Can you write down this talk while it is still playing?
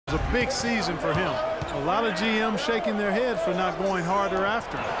It's a big season for him. A lot of GMs shaking their head for not going harder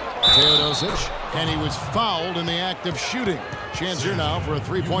after him. Teodosic, and he was fouled in the act of shooting. Chance here now for a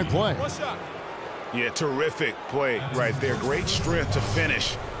three-point play. Yeah, terrific play right there. Great strength to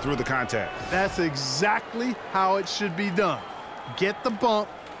finish through the contact. That's exactly how it should be done. Get the bump,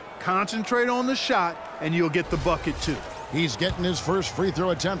 concentrate on the shot, and you'll get the bucket too. He's getting his first free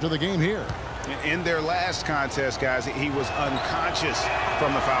throw attempt of the game here. In their last contest, guys, he was unconscious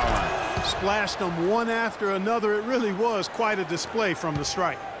from the foul line. Splashed them one after another. It really was quite a display from the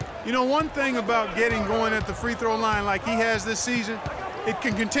strike. You know, one thing about getting going at the free throw line like he has this season, it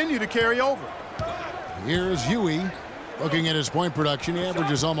can continue to carry over. Here's Huey. Looking at his point production, he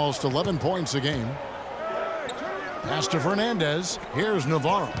averages almost 11 points a game. Pass to Fernandez. Here's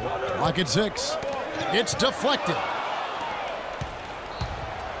Navarro. Clock at 6. It's deflected.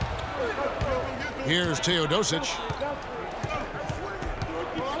 Here's Teodosic.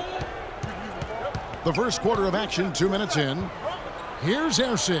 The first quarter of action, 2 minutes in. Here's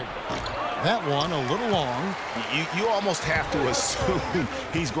Erceg. That one a little long. You almost have to assume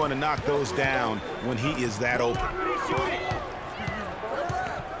he's going to knock those down when he is that open.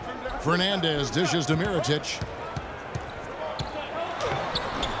 Fernandez dishes to Mirotic.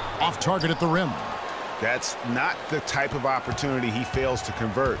 Off target at the rim. That's not the type of opportunity he fails to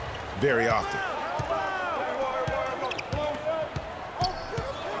convert very often.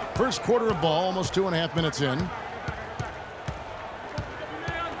 First quarter of ball, almost 2.5 minutes in.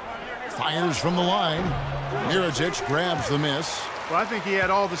 Fires from the line. Mirotic grabs the miss. Well, I think he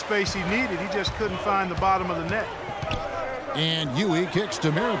had all the space he needed. He just couldn't find the bottom of the net. And Huey kicks to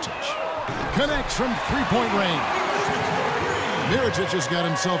Mirotic. Connects from three-point range. Mirotic has got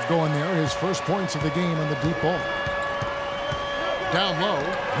himself going there. His first points of the game on the deep ball. Down low,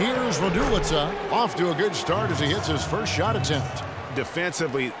 here's Radulica. Off to a good start as he hits his first shot attempt.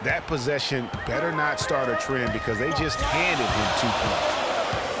 Defensively, that possession better not start a trend because they just handed him 2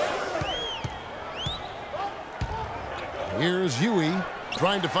 points. Here's Huey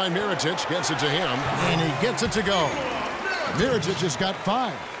trying to find Mirotic. Gets it to him, and he gets it to go. Mirotic has got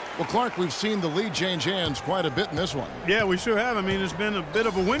 5. Well, Clark, we've seen the lead change hands quite a bit in this one. Yeah, we sure have. I mean, it's been a bit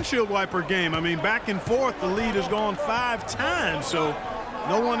of a windshield wiper game. I mean, back and forth, the lead has gone 5 times, so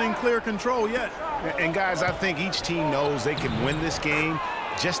no one in clear control yet. And, guys, I think each team knows they can win this game.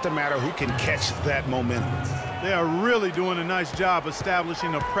 Just a matter who can catch that momentum. They are really doing a nice job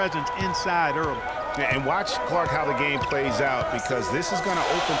establishing a presence inside early. And watch, Clark, how the game plays out because this is going to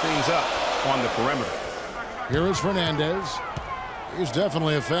open things up on the perimeter. Here is Fernandez. He's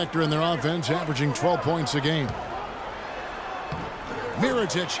definitely a factor in their offense, averaging 12 points a game.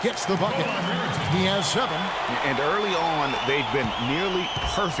 Mirotic gets the bucket. He has 7. And early on, they've been nearly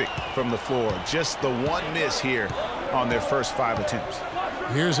perfect from the floor. Just the one miss here on their first 5 attempts.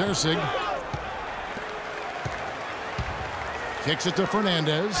 Here's Erceg. Kicks it to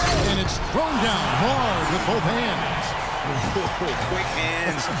Fernandez, and it's thrown down hard with both hands. Quick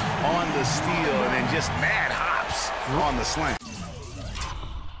hands on the steal, and then just mad hops on the slant.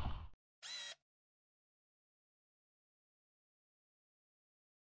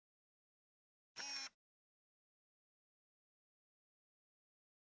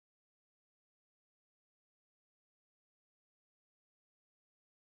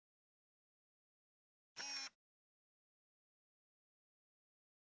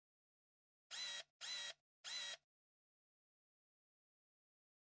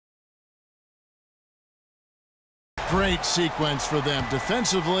 Great sequence for them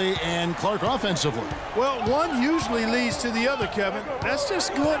defensively and Clark offensively. Well, one usually leads to the other, Kevin. That's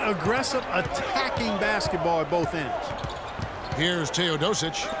just good, aggressive, attacking basketball at both ends. Here's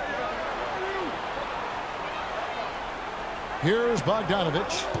Teodosic. Here's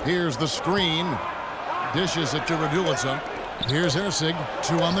Bogdanovic. Here's the screen. Dishes it to Radulica. Here's Erceg.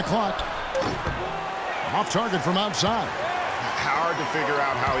 2 on the clock. Off target from outside. Hard to figure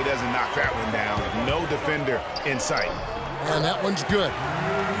out how he doesn't knock that one down. No defender in sight. And that one's good.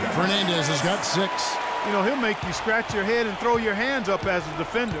 Fernandez has got 6. You know, he'll make you scratch your head and throw your hands up as a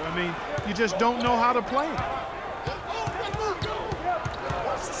defender. I mean, you just don't know how to play him.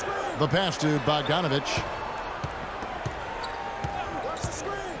 The pass to Bogdanovic.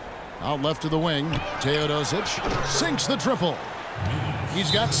 Out left to the wing. Teodosic sinks the triple.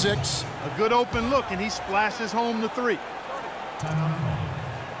 He's got 6. A good open look, and he splashes home the 3.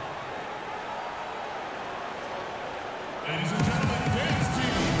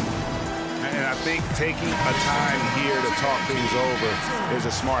 And I think taking a time here to talk things over is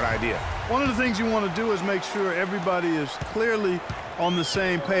a smart idea. One of the things you want to do is make sure everybody is clearly on the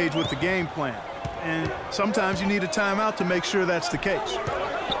same page with the game plan. And sometimes you need a timeout to make sure that's the case.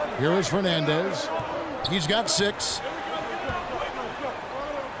 Here is Fernandez. He's got 6.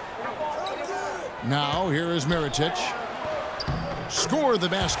 Now here is Mirotic. Score the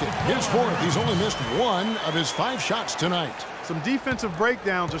basket. His 4th. He's only missed 1 of his 5 shots tonight. Some defensive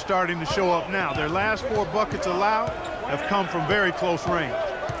breakdowns are starting to show up now. Their last 4 buckets allowed have come from very close range.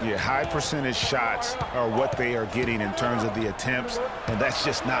 Yeah, high percentage shots are what they are getting in terms of the attempts, and that's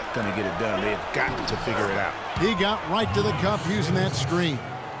just not going to get it done. They've got to figure it out. He got right to the cup using that screen.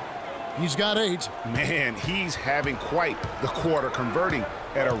 He's got 8. Man, he's having quite the quarter, converting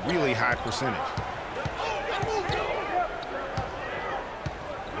at a really high percentage.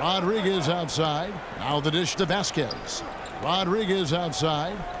 Rodriguez outside. Now the dish to Vasquez. Rodriguez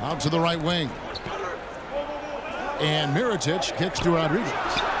outside. Out to the right wing. And Mirotic kicks to Rodriguez.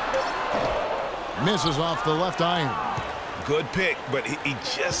 Misses off the left iron. Good pick, but he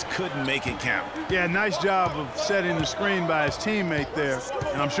just couldn't make it count. Yeah, nice job of setting the screen by his teammate there,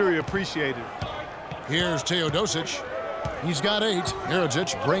 and I'm sure he appreciated it. Here's Teodosic. He's got 8.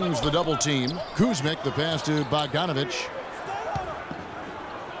 Mirotic brings the double team. Kuzmic the pass to Bogdanovic.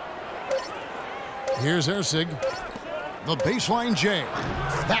 Here's Erceg. The baseline J.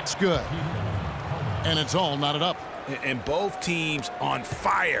 That's good. And it's all knotted up. And both teams on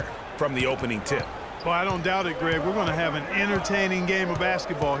fire from the opening tip. Well, I don't doubt it, Greg. We're going to have an entertaining game of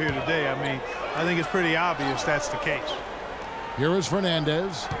basketball here today. I mean, I think it's pretty obvious that's the case. Here is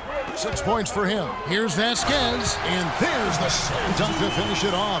Fernandez. 6 points for him. Here's Vasquez. And there's the slam dunk to finish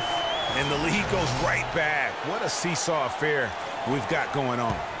it off. And the lead goes right back. What a seesaw affair we've got going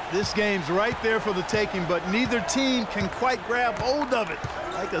on. This game's right there for the taking, but neither team can quite grab hold of it.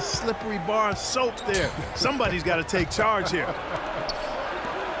 Like a slippery bar of soap there. Somebody's got to take charge here.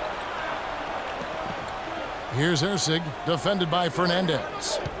 Here's Erceg, defended by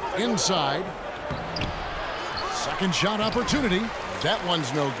Fernandez. Inside. Second shot opportunity. That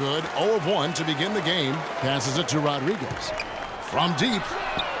one's no good. 0 of 1 to begin the game. Passes it to Rodriguez. From deep.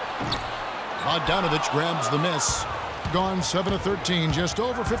 Bogdanovic grabs the miss. Gone 7 of 13, just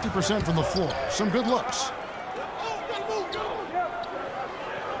over 50% from the floor. Some good looks.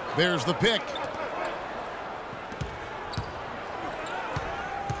 There's the pick.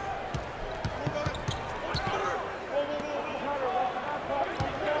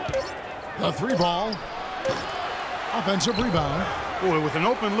 The 3 ball. Offensive rebound. Boy, with an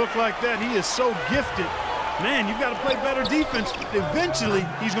open look like that, he is so gifted. Man, you've got to play better defense. Eventually,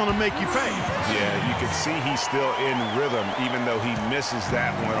 he's going to make you pay. Yeah, you can see he's still in rhythm, even though he misses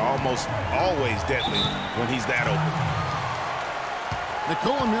that one. Almost always deadly when he's that open.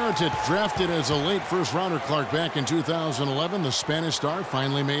 Nikola Mirotic, drafted as a late first-rounder, Clark, back in 2011. The Spanish star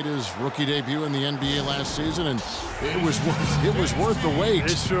finally made his rookie debut in the NBA last season, and it was worth the wait.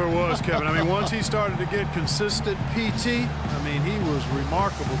 It sure was, Kevin. I mean, once he started to get consistent PT, I mean, he was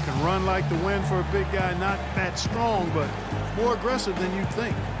remarkable. Can run like the wind for a big guy, not that strong, but more aggressive than you'd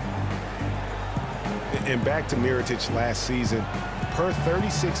think. And back to Mirotic last season, per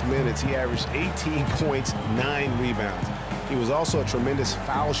 36 minutes, he averaged 18 points, 9 rebounds. He was also a tremendous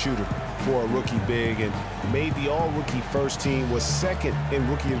foul shooter for a rookie big and made the all-rookie first team, was second in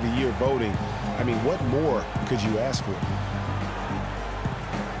Rookie of the Year voting. I mean, what more could you ask for?